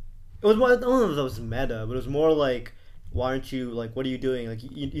 It was more. I don't know if that was meta, but it was more like, why aren't you like? What are you doing? Like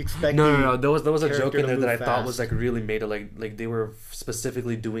you expect? No. There was a joke in there that I thought was like really meta. Like they were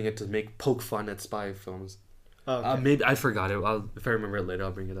specifically doing it to poke fun at spy films. Okay. Maybe I forgot it. If I remember it later,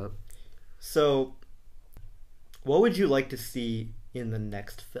 I'll bring it up. So, what would you like to see in the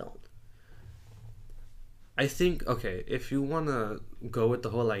next film? I think if you want to go with the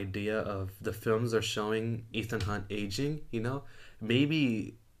whole idea of the films are showing Ethan Hunt aging,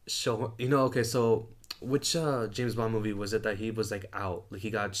 maybe show so. Which James Bond movie was it that he was like out? Like he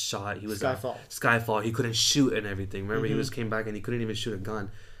got shot. He was Skyfall. He couldn't shoot and everything. Remember, he came back and he couldn't even shoot a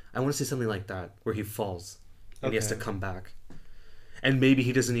gun. I want to see something like that where he falls and he has to come back, and maybe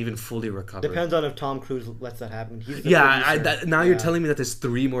he doesn't even fully recover. Depends on if Tom Cruise lets that happen. You're telling me that there's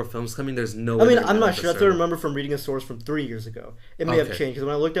 3 more films coming. There's no. I mean, I'm not sure. That's what I remember from reading a source from 3 years ago. It may have changed because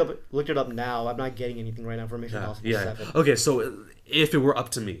when I looked it up now, I'm not getting anything right now for Mission Impossible 7. Okay, so if it were up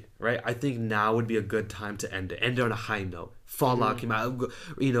to me, right, I think now would be a good time to end it. End it on a high note. Fallout came out.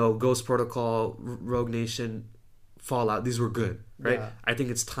 Ghost Protocol, Rogue Nation, Fallout. These were good, right? Yeah. I think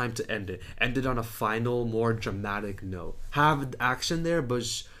it's time to end it. End it on a final, more dramatic note. Have action there, but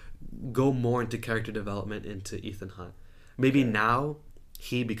go more into character development into Ethan Hunt. Maybe now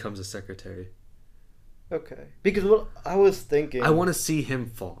he becomes a secretary. Okay. Because what I was thinking, I want to see him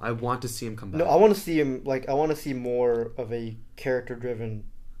fall. I want to see him come back. No, I want to see him I want to see more of a character-driven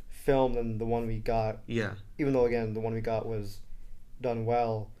film than the one we got. Yeah. Even though again the one we got was done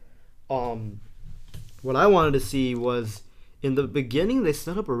well. What I wanted to see was in the beginning they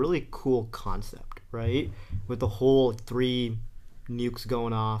set up a really cool concept, right? With the whole 3 nukes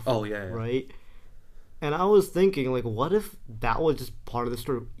going off. Oh yeah. Right? And I was thinking, like, what if that was just part of the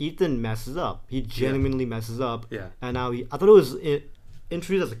story? Ethan messes up. He genuinely messes up. Yeah. And now I thought it was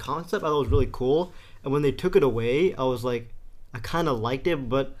introduced as a concept. I thought it was really cool. And when they took it away, I was like, I kind of liked it,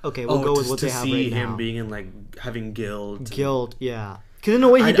 but okay, we'll go with what they have right now. To see him being in, like, having guilt. Guilt, yeah. Because in a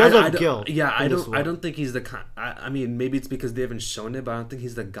way, he does have guilt. Yeah, I don't think he's the kind... I mean, maybe it's because they haven't shown it, but I don't think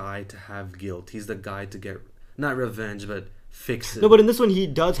he's the guy to have guilt. He's the guy to get... Not revenge, but... fix it. No, but in this one, he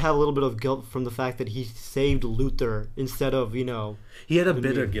does have a little bit of guilt from the fact that he saved Luther instead of, He had a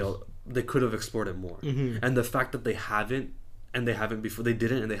bit of guilt. They could have explored it more. Mm-hmm. And the fact that they haven't, and they haven't before, they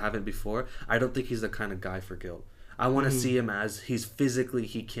didn't and they haven't before, I don't think he's the kind of guy for guilt. I want to see him as he's physically,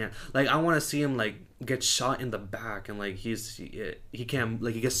 he can't, like, I want to see him, like, get shot in the back and, like, he can't,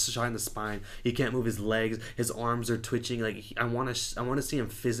 like, he gets shot in the spine, he can't move his legs, his arms are twitching, like, I want to see him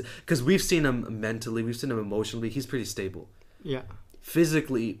physically, because we've seen him mentally, we've seen him emotionally, he's pretty stable. Yeah.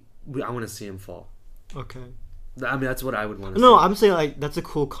 Physically, I want to see him fall. Okay. I mean, that's what I would want to see. No, I'm saying, like, that's a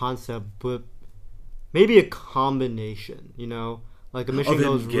cool concept, but maybe a combination, Like, a mission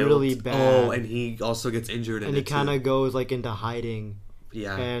goes really bad. Oh, and he also gets injured. And he kind of goes, like, into hiding.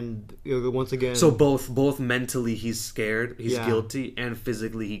 Yeah. And once again... So both mentally he's scared, he's guilty, and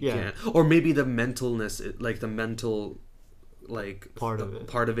physically he can't. Or maybe the mentalness, like the mental part of it.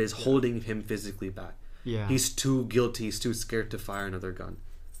 Part of it is holding him physically back. Yeah. He's too guilty. He's too scared to fire another gun,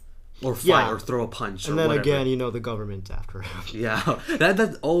 or fight, or throw a punch. And or then whatever. again, you know, the government's after him. Yeah,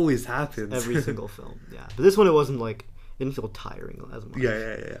 that always happens. Every single film. Yeah, but this one it wasn't like, it didn't feel tiring as much.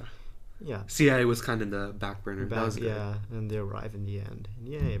 Yeah. CIA was kind of in the back burner. That was good. Yeah, and they arrive in the end. And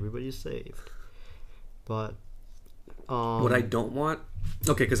yeah, everybody's saved. But what I don't want,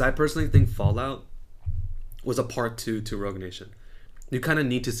 because I personally think Fallout was a part 2 to Rogue Nation. You kind of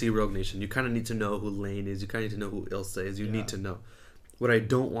need to see Rogue Nation. You kind of need to know who Lane is. You kind of need to know who Ilsa is. You need to know. What I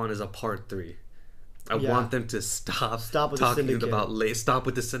don't want is a part 3. I want them to stop with talking about Lane. Stop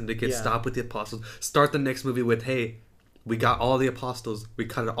with the Syndicate. Stop with the Apostles. Start the next movie with, hey, we got all the Apostles. We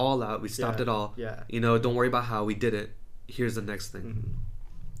cut it all out. We stopped it all. Yeah. You know, don't worry about how we did it. Here's the next thing. Mm-hmm.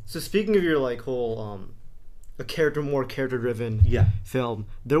 So speaking of your like whole more character driven film,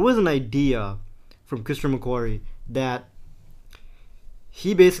 there was an idea from Christopher McQuarrie that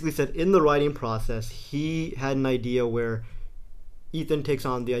he basically said in the writing process he had an idea where Ethan takes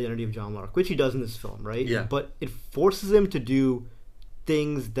on the identity of John Lark, which he does in this film, right? Yeah. But it forces him to do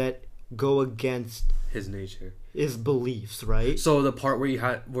things that go against his nature, his beliefs, right? So the part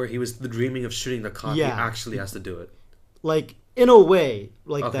where he was dreaming of shooting the cop, he actually has to do it. Like in a way,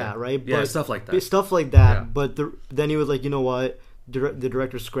 like that, right? Yeah, stuff like that. Stuff like that. Yeah. But then he was like, you know what? The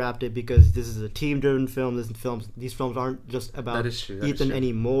director scrapped it because this is a team-driven film. These films aren't just about Ethan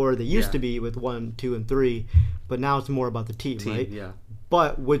anymore. They used to be with 1, 2, and 3, but now it's more about the team, right? Yeah.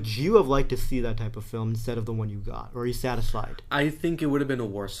 But would you have liked to see that type of film instead of the one you got? Or are you satisfied? I think it would have been a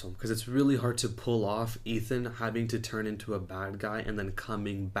worse film because it's really hard to pull off Ethan having to turn into a bad guy and then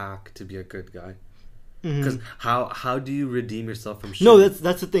coming back to be a good guy. Because how do you redeem yourself from shit? No,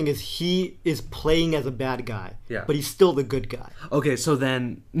 that's the thing, is he is playing as a bad guy, but he's still the good guy. Okay, so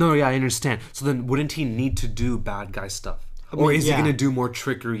then I understand. So then wouldn't he need to do bad guy stuff? Or is he going to do more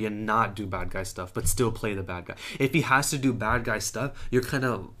trickery and not do bad guy stuff, but still play the bad guy? If he has to do bad guy stuff, you're kind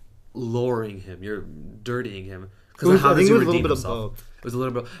of lowering him. You're dirtying him. Because how does he redeem himself? It was a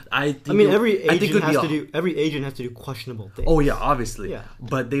little bit. Every agent has to do questionable things. Oh yeah, obviously. Yeah.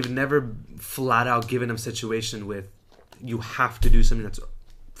 But they've never flat out given him a situation with you have to do something that's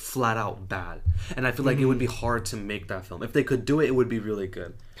flat out bad. And I feel like it would be hard to make that film. If they could do it, it would be really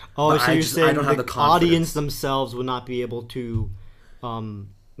good. Oh, but so you're saying the audience themselves would not be able to,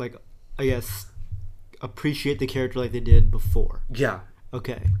 appreciate the character like they did before. Yeah.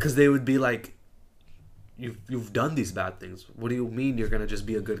 Okay. Because they would be like, You've done these bad things. What do you mean you're gonna just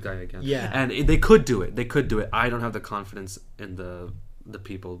be a good guy again? Yeah. And they could do it. I don't have the confidence in the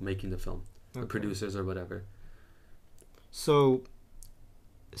people making the film, the producers or whatever. So,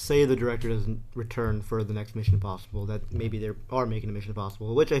 say the director doesn't return for the next Mission Impossible. That maybe they are making a Mission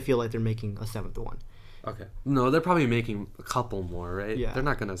Impossible, which I feel like they're making a 7th one. Okay. No, they're probably making a couple more, right? Yeah. They're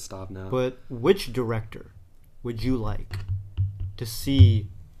not gonna stop now. But which director would you like to see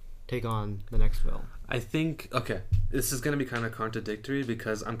take on the next film? I think, this is going to be kind of contradictory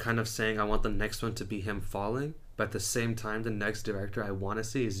because I'm kind of saying I want the next one to be him falling, but at the same time, the next director I want to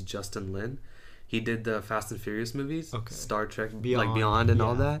see is Justin Lin. He did the Fast and Furious movies, Star Trek Beyond and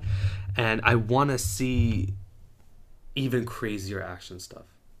all that, and I want to see even crazier action stuff.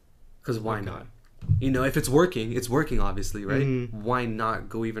 Because why not? You know, if it's working obviously, right? Mm-hmm. Why not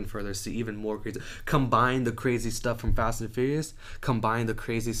go even further, see even more crazy? Combine the crazy stuff from Fast and Furious, combine the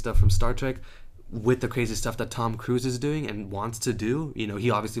crazy stuff from Star Trek, with the crazy stuff that Tom Cruise is doing and wants to do. You know, he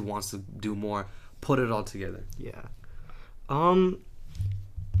obviously wants to do more. Put it all together. Yeah.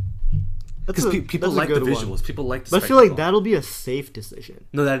 Because people like the visuals. One. People like the But spectacle. I feel like that'll be a safe decision.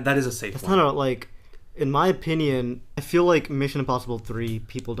 No, that is a safe one. It's not in my opinion, I feel like Mission Impossible 3,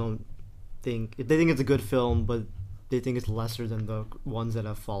 people don't think... They think it's a good film, but they think it's lesser than the ones that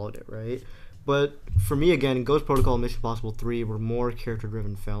have followed it, right? But for me, again, Ghost Protocol and Mission Impossible 3 were more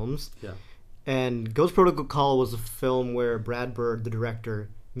character-driven films. Yeah. And Ghost Protocol was a film where Brad Bird, the director,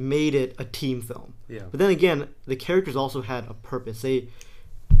 made it a team film. Yeah. But then again, the characters also had a purpose. It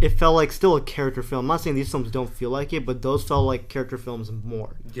felt like still a character film. I'm not saying these films don't feel like it, but those felt like character films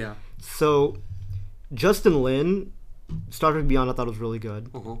more. Yeah. So, Justin Lin, Star Trek Beyond, I thought was really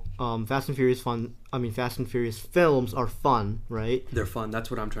good. Fast and Furious films are fun, right? They're fun. That's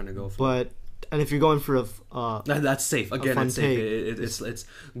what I'm trying to go for. But... And if you're going for that's safe. Again, it's safe. It's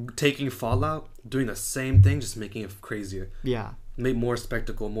taking Fallout, doing the same thing, just making it crazier. Yeah. Make more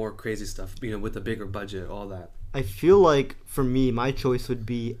spectacle, more crazy stuff, with a bigger budget, all that. I feel like, for me, my choice would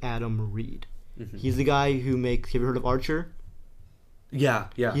be Adam Reed. Mm-hmm. He's the guy who makes... Have you heard of Archer? Yeah.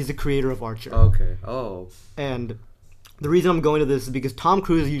 He's the creator of Archer. Okay. Oh. And the reason I'm going to this is because Tom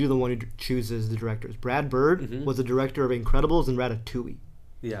Cruise is usually the one who chooses the directors. Brad Bird was the director of Incredibles and Ratatouille.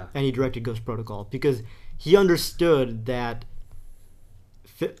 Yeah. And he directed Ghost Protocol because he understood that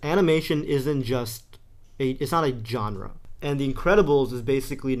animation isn't just it's not a genre. And The Incredibles is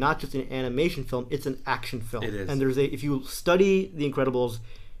basically not just an animation film, it's an action film. It is. And if you study The Incredibles,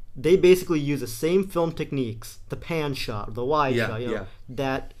 they basically use the same film techniques, the pan shot, the wide shot,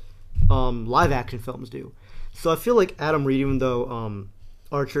 that live action films do. So I feel like Adam Reed, even though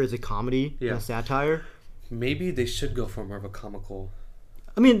Archer is a comedy and a satire, maybe they should go for more of a comical.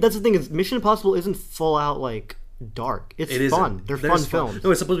 I mean, that's the thing is Mission Impossible isn't full out like dark. It's fun. They're fun films.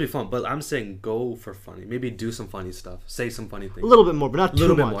 No, it's supposed to be fun, but I'm saying go for funny. Maybe do some funny stuff. Say some funny things. A little bit more, but not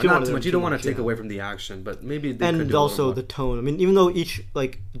too much. Not too much. You don't want to take away from the action, but maybe they could do also the tone. I mean, even though each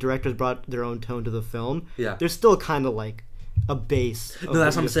directors brought their own tone to the film, there's still kind of like a base. No,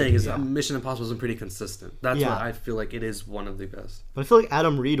 that's what I'm saying. Is Mission Impossible isn't pretty consistent. That's why I feel like it is one of the best. But I feel like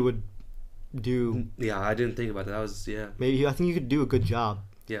Adam Reed would do. Yeah, I didn't think about that. That was Maybe I think you could do a good job.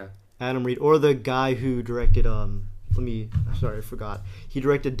 Yeah. Adam Reed or the guy who directed I forgot. He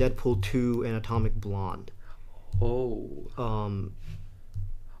directed Deadpool 2 and Atomic Blonde.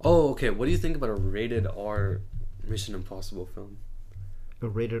 Okay. What do you think about a rated R Mission Impossible film? A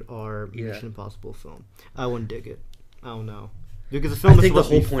rated R Mission Impossible film. I wouldn't dig it. I don't know. Because the film is supposed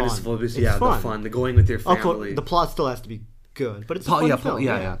to be fun. I think the whole point is supposed to be the fun. The going with your family. The plot still has to be good, but it's a fun film.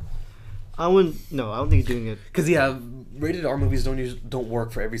 Yeah. I don't think he's doing it. Because rated R movies don't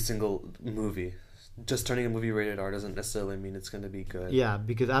work for every single movie. Just turning a movie rated R doesn't necessarily mean it's going to be good. Yeah,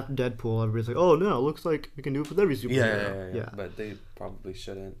 because after Deadpool, everybody's like, "Oh no, it looks like we can do it with every superhero." Yeah. But they probably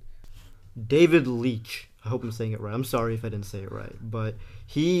shouldn't. David Leitch. I hope I'm saying it right. I'm sorry if I didn't say it right, but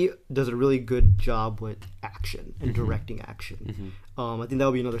he does a really good job with action and directing action. I think that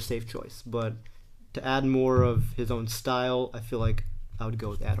would be another safe choice. But to add more of his own style, I feel like I would go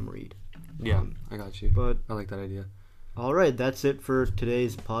with Adam Reed. Yeah, I got you. But I like that idea. All right, that's it for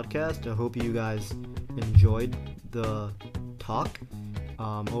today's podcast. I hope you guys enjoyed the talk.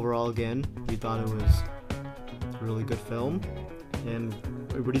 Overall, again, we thought it was a really good film. And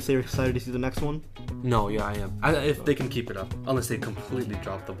would you say you're excited to see the next one? No, yeah, I am. If they can keep it up, unless they completely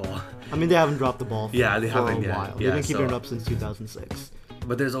drop the ball. I mean, they haven't dropped the ball for a while. Yeah, They've been keeping it up since 2006.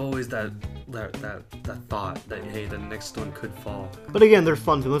 But there's always that thought that, hey, the next one could fall. But again, they're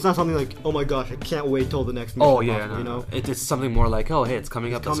fun films. It's not something like, oh my gosh, I can't wait till the next movie. You know? It's something more like, oh, hey, it's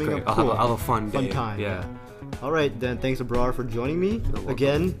coming up. That's great. Cool. I'll have a fun time. Yeah. All right, then. Thanks, Abrar, for joining me.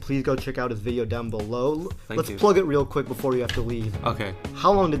 Again, please go check out his video down below. Let's plug it real quick before you have to leave. Okay.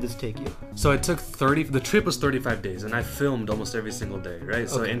 How long did this take you? So it took the trip was 35 days, and I filmed almost every single day, right?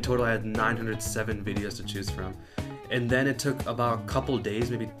 So in total, I had 907 videos to choose from. And then it took about a couple days,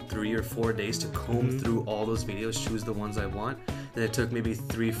 maybe 3 or 4 days to comb through all those videos, choose the ones I want. Then it took maybe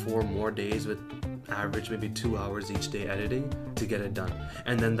 3-4 more days with average maybe 2 hours each day editing to get it done.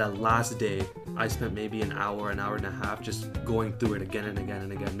 And then that last day, I spent maybe an hour and a half just going through it again and again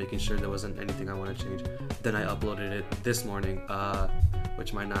and again, making sure there wasn't anything I want to change. Then I uploaded it this morning,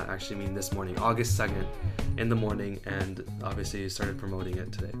 which might not actually mean this morning, August 2nd in the morning, and obviously started promoting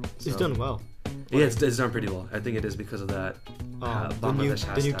it today. So, it's done well. Yeah, it's done pretty well. I think it is because of that the new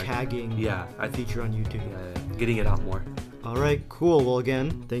tagging feature on YouTube. Yeah, getting it out more. All right, cool. Well,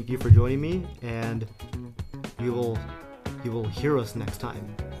 again, thank you for joining me, and you will hear us next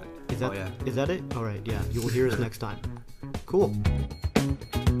time. Is that it? All right, yeah, you will hear us next time. Cool.